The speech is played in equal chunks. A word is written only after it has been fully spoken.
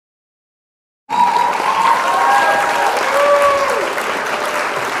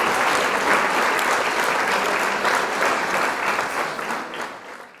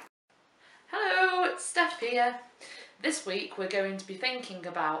This week we're going to be thinking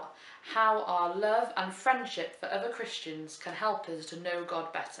about how our love and friendship for other Christians can help us to know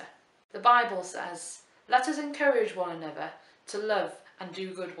God better. The Bible says, "Let us encourage one another to love and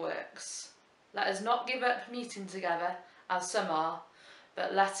do good works. Let us not give up meeting together, as some are,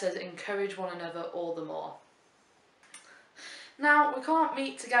 but let us encourage one another all the more." Now, we can't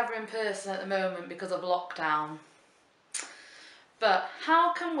meet together in person at the moment because of lockdown. But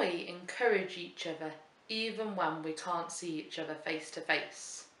how can we encourage each other even when we can't see each other face to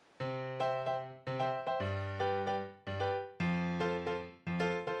face?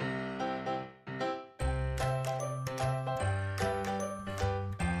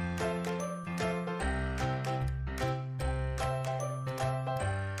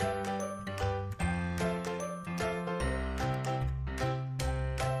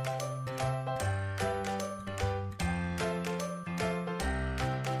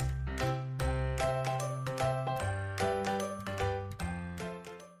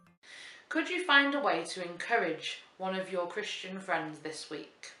 Could you find a way to encourage one of your Christian friends this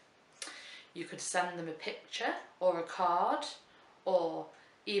week? You could send them a picture or a card, or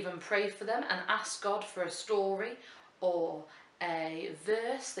even pray for them and ask God for a story or a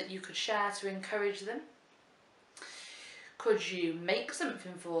verse that you could share to encourage them. Could you make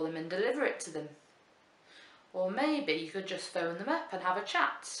something for them and deliver it to them? Or maybe you could just phone them up and have a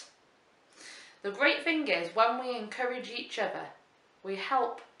chat. The great thing is, when we encourage each other, we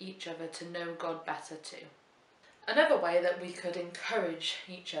help each other to know God better too. Another way that we could encourage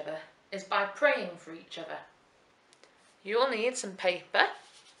each other is by praying for each other. You'll need some paper,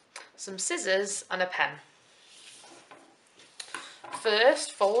 some scissors and a pen.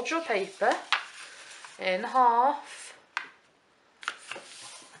 First, fold your paper in half,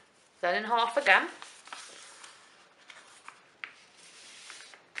 then in half again.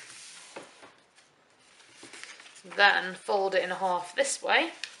 Then fold it in half this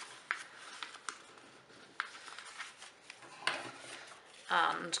way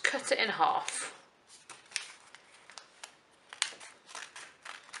and cut it in half.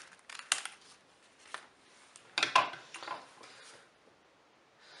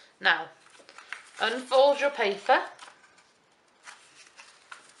 Now, unfold your paper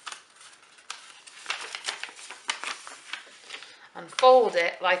and fold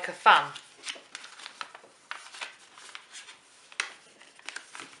it like a fan.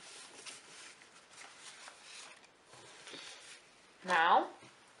 Now,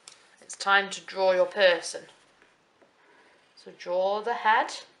 it's time to draw your person. So draw the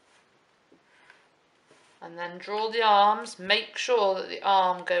head and then draw the arms. Make sure that the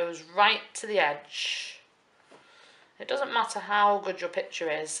arm goes right to the edge. It doesn't matter how good your picture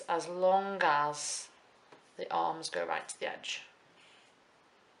is, as long as the arms go right to the edge.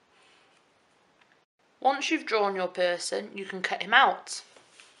 Once you've drawn your person, you can cut him out.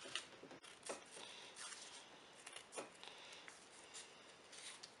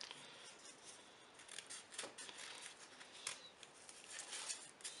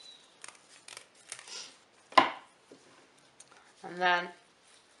 And then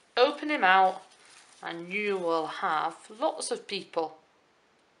open him out and you will have lots of people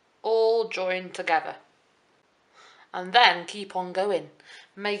all joined together. And then keep on going.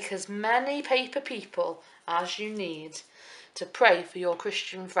 Make as many paper people as you need to pray for your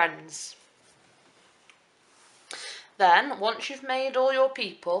Christian friends. Then, once you've made all your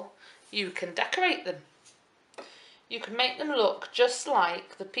people, you can decorate them. You can make them look just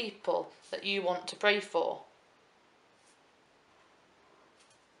like the people that you want to pray for.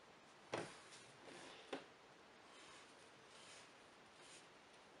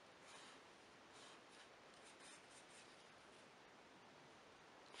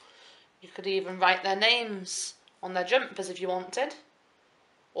 You could even write their names on their jumpers if you wanted.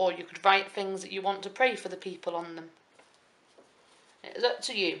 Or you could write things that you want to pray for the people on them. It's up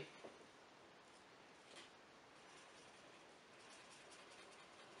to you.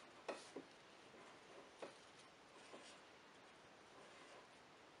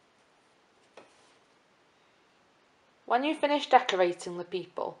 When you finish decorating the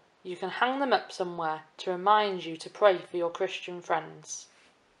people, you can hang them up somewhere to remind you to pray for your Christian friends.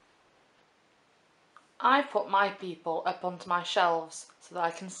 I put my people up onto my shelves so that I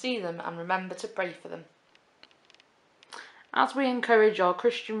can see them and remember to pray for them. As we encourage our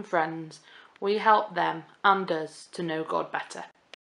Christian friends, we help them and us to know God better.